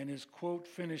 And his quote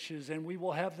finishes, and we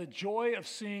will have the joy of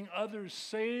seeing others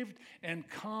saved and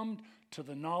come to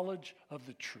the knowledge of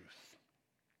the truth.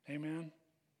 Amen.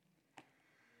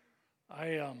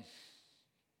 I'll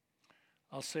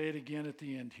say it again at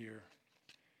the end here.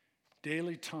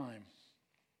 Daily time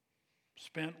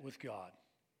spent with God.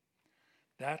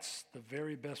 That's the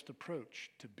very best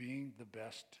approach to being the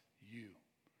best you.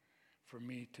 For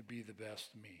me to be the best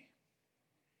me.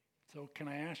 So can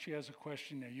I ask you as a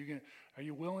question, are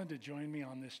you willing to join me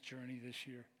on this journey this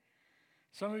year?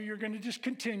 Some of you are going to just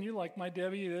continue like my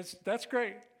Debbie. That's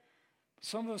great.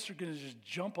 Some of us are going to just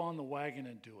jump on the wagon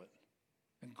and do it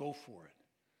and go for it.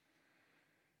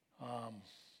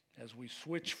 As we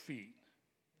switch feet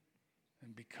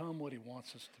and become what He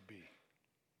wants us to be.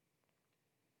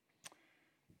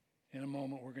 In a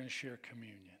moment, we're going to share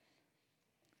communion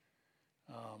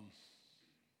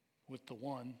with the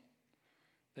one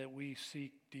that we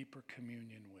seek deeper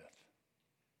communion with,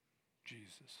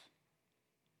 Jesus.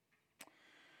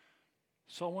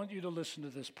 So I want you to listen to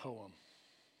this poem.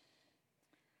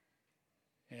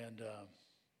 And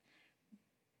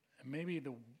maybe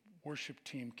the worship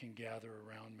team can gather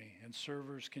around me and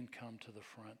servers can come to the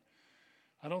front.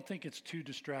 I don't think it's too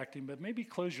distracting, but maybe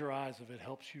close your eyes if it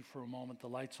helps you for a moment. The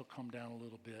lights will come down a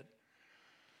little bit.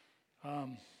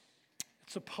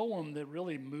 It's a poem that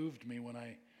really moved me when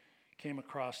I came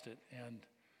across it, and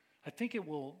I think it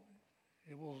will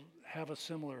have a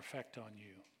similar effect on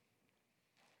you.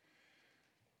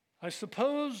 I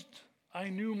supposed I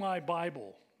knew my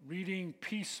Bible, reading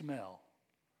piecemeal,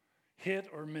 hit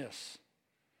or miss.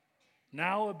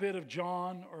 Now a bit of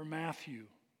John or Matthew.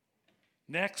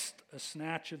 Next, a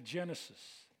snatch of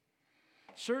Genesis.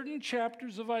 Certain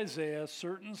chapters of Isaiah,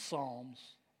 certain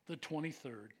Psalms, the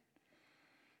 23rd.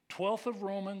 12th of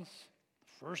Romans,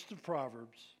 1st of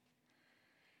Proverbs.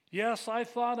 Yes, I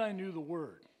thought I knew the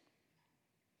word.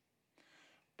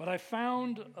 But I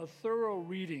found a thorough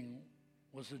reading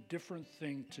was a different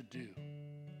thing to do.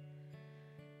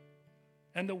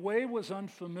 And the way was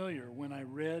unfamiliar when I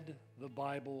read the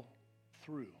Bible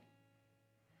through.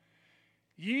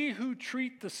 Ye who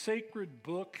treat the sacred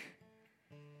book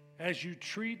as you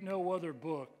treat no other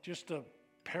book, just a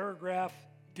paragraph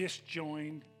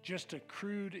disjoined, just a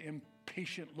crude,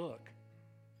 impatient look.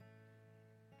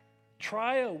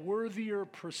 Try a worthier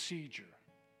procedure.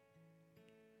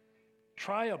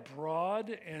 Try a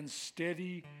broad and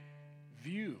steady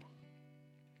view.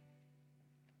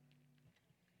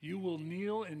 You will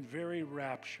kneel in very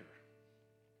rapture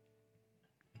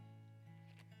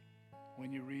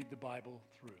when you read the Bible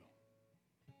through.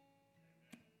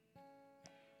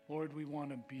 Lord, we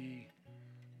want to be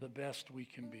the best we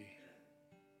can be.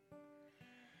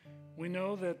 We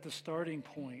know that the starting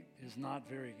point is not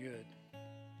very good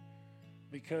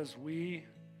because we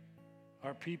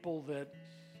are people that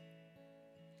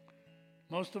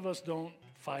most of us don't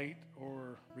fight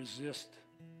or resist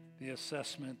the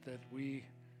assessment that we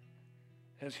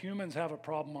as humans have a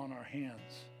problem on our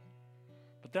hands.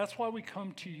 But that's why we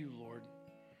come to you, Lord.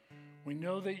 We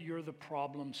know that you're the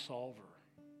problem solver.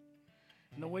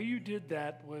 And the way you did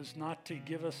that was not to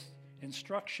give us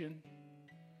instruction.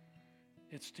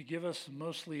 It's to give us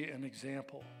mostly an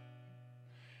example.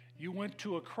 You went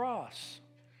to a cross,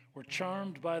 were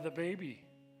charmed by the baby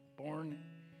born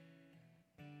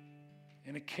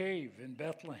in a cave in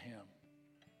Bethlehem.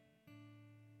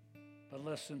 But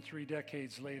less than 3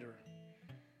 decades later,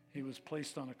 he was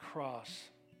placed on a cross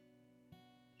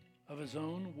of his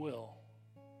own will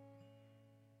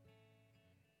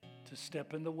to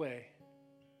step in the way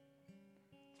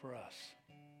for us.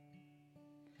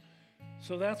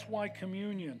 So that's why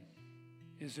communion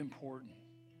is important.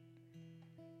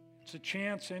 It's a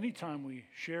chance anytime we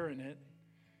share in it.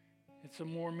 It's a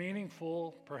more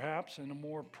meaningful, perhaps, and a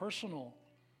more personal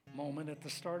moment at the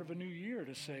start of a new year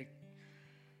to say,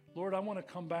 Lord, I want to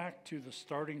come back to the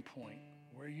starting point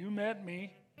where you met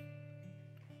me,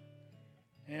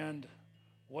 and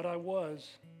what I was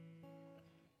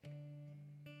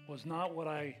not what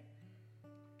I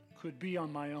could be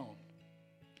on my own.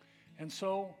 And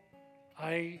so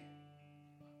I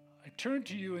turned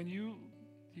to you, and you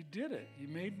did it. You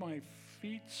made my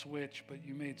feet switch, but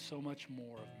you made so much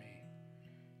more of me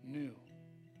new.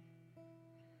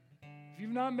 If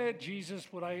you've not met Jesus,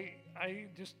 what I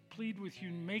just plead with you,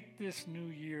 make this new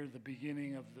year the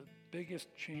beginning of the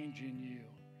biggest change in you.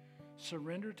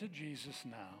 Surrender to Jesus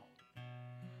now.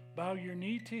 Bow your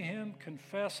knee to him.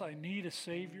 Confess, I need a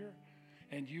Savior,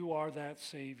 and you are that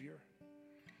Savior.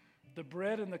 The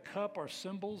bread and the cup are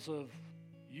symbols of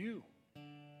you,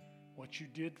 what you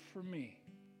did for me.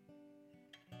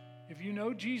 If you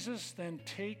know Jesus, then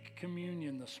take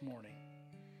communion this morning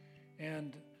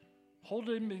and hold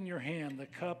him in your hand, the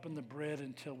cup and the bread,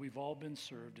 until we've all been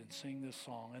served, and sing this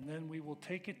song. And then we will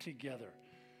take it together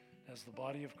as the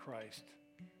body of Christ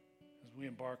as we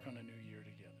embark on a new year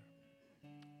together.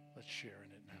 Let's share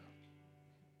in it now.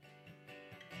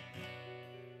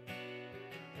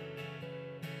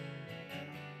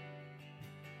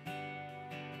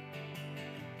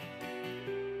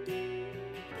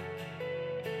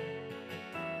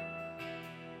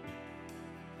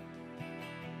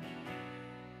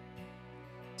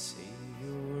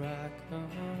 Savior, I come,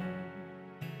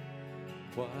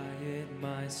 quiet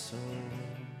my soul,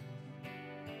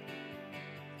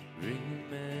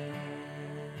 remember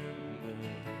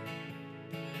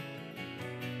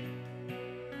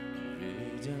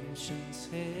redemption's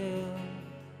hill,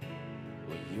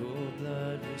 where your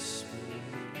blood was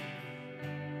spilled,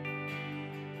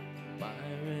 my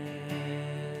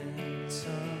ransom.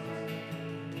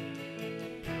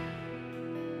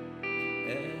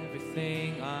 Everything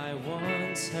I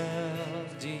once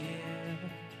held dear,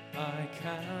 I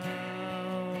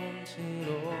count it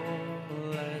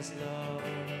all as lost.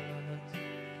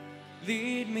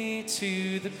 Lead me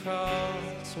to the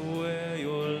cross where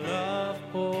your love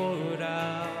poured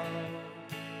out.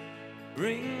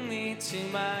 Bring me to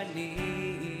my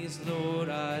knees, Lord,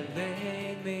 I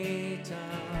lay me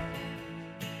down.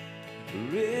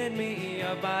 Rid me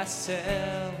of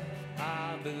myself,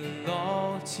 I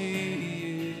belong to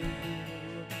you.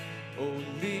 Oh,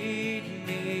 lead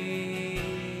me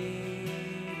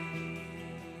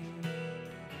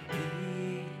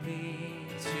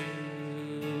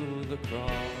to the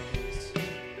cross.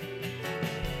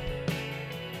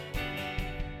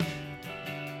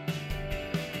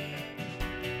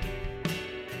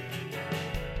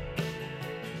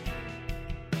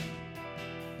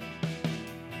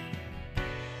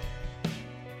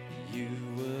 You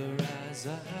were as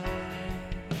I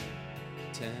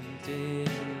tempted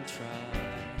and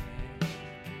tried,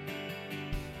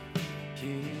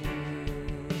 human.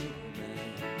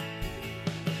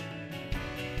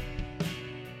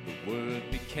 The Word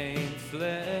became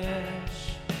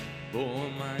flesh, bore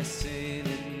my sin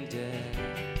and death.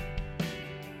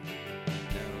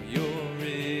 Now you're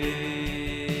risen.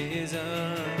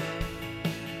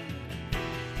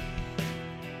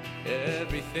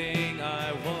 Everything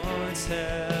I once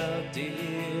held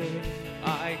dear,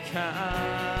 I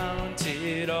count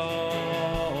it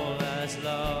all as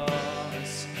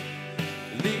lost.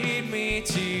 Lead me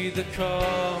to the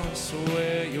cross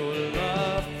where your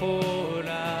love poured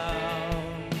out.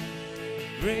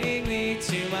 Bring me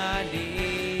to my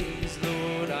knees,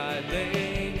 Lord, I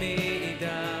lay me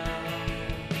down.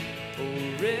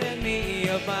 Oh, rid me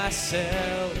of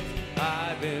myself,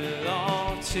 I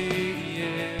belong to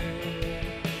you.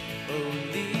 Oh,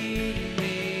 lead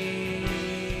me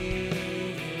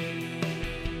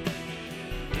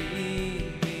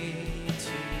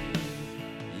to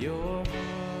your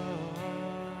heart,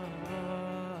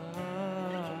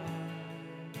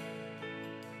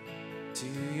 to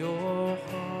your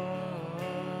heart.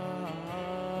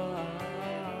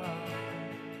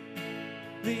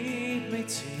 Lead me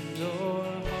to your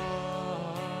heart.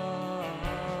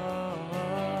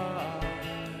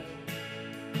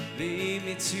 Lead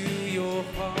me to your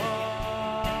heart.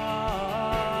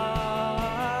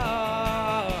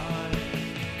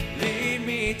 Lead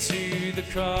me to the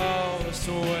cross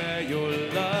where your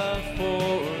love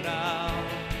poured out.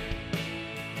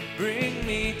 Bring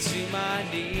me to my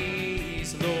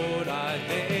knees, Lord, I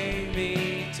lay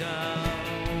me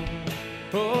down.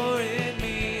 Pour in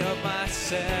me of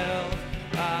myself,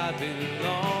 I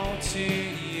belong to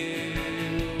you.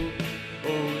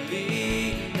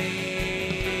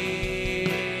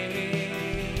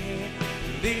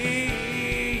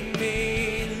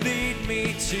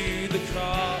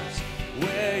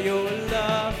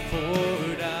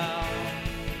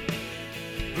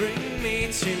 Bring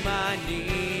me to my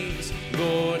knees,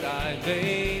 Lord, I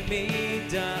lay me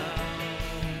down.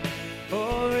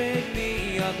 For rid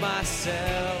me of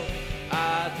myself,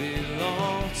 I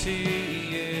belong to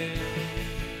you.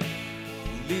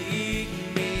 Lead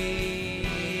me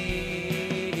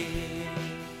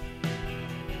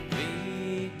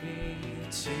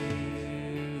to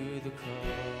the cross.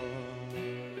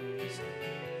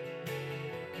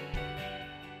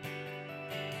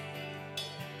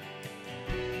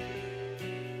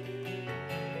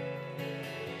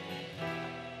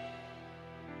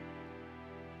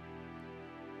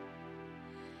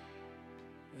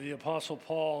 The Apostle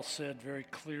Paul said very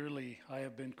clearly, I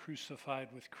have been crucified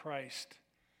with Christ.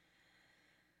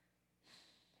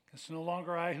 It's no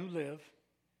longer I who live.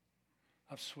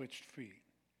 I've switched feet.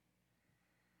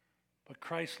 But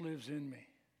Christ lives in me.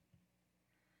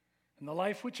 And the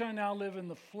life which I now live in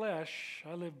the flesh,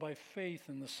 I live by faith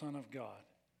in the Son of God,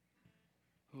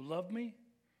 who loved me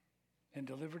and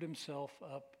delivered himself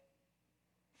up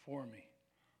for me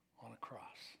on a cross.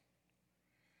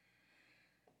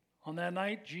 On that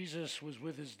night, Jesus was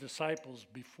with his disciples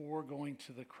before going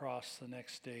to the cross the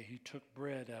next day. He took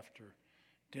bread after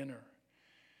dinner,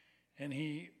 and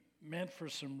he meant for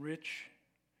some rich,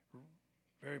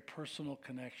 very personal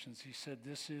connections. He said,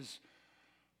 this is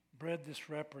bread,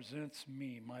 this represents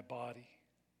me, my body.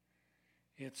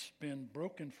 It's been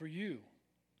broken for you.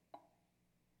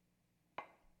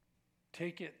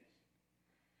 Take it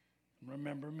and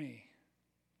remember me.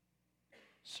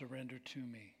 Surrender to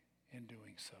me in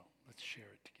doing so. Let's share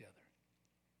it together.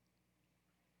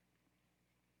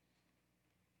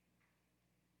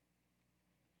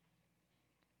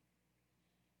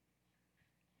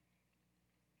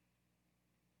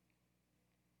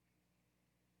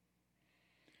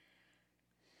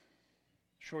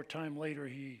 Short time later,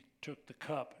 he took the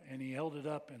cup and he held it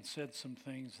up and said some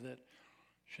things that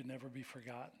should never be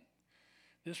forgotten.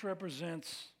 This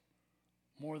represents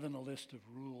more than a list of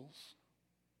rules,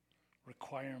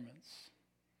 requirements.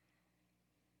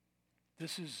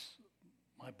 This is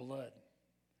my blood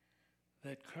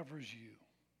that covers you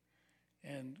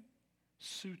and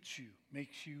suits you,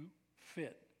 makes you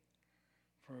fit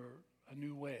for a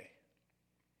new way,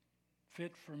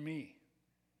 fit for me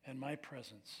and my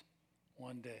presence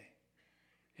one day.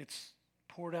 It's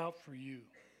poured out for you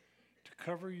to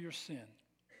cover your sin,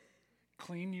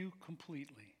 clean you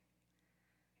completely,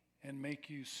 and make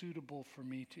you suitable for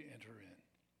me to enter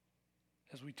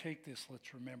in. As we take this,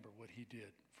 let's remember what he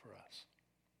did for us.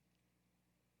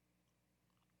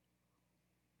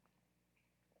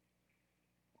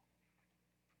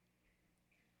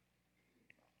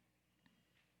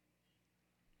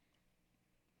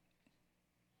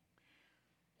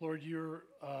 Lord, you're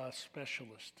a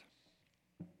specialist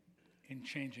in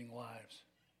changing lives.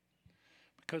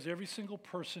 Because every single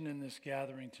person in this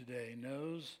gathering today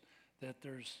knows that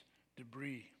there's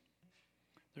debris.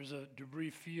 There's a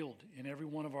debris field in every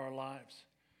one of our lives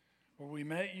where we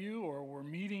met you or we're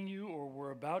meeting you or we're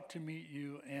about to meet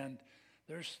you, and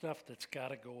there's stuff that's got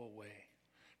to go away.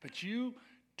 But you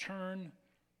turn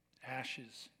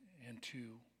ashes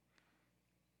into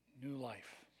new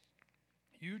life.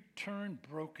 You turn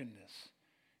brokenness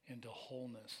into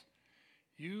wholeness.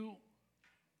 You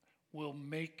will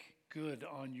make good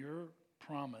on your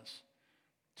promise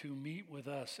to meet with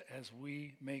us as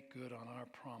we make good on our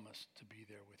promise to be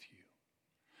there with you.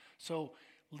 So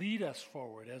lead us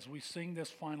forward as we sing this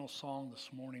final song this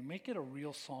morning. Make it a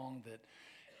real song that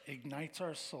ignites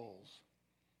our souls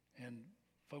and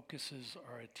focuses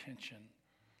our attention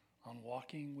on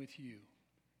walking with you,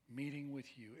 meeting with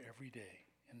you every day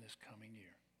in this coming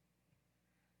year.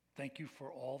 Thank you for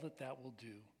all that will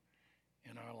do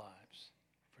in our lives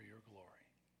for your glory.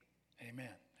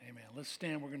 Amen. Amen. Let's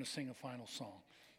stand. We're going to sing a final song.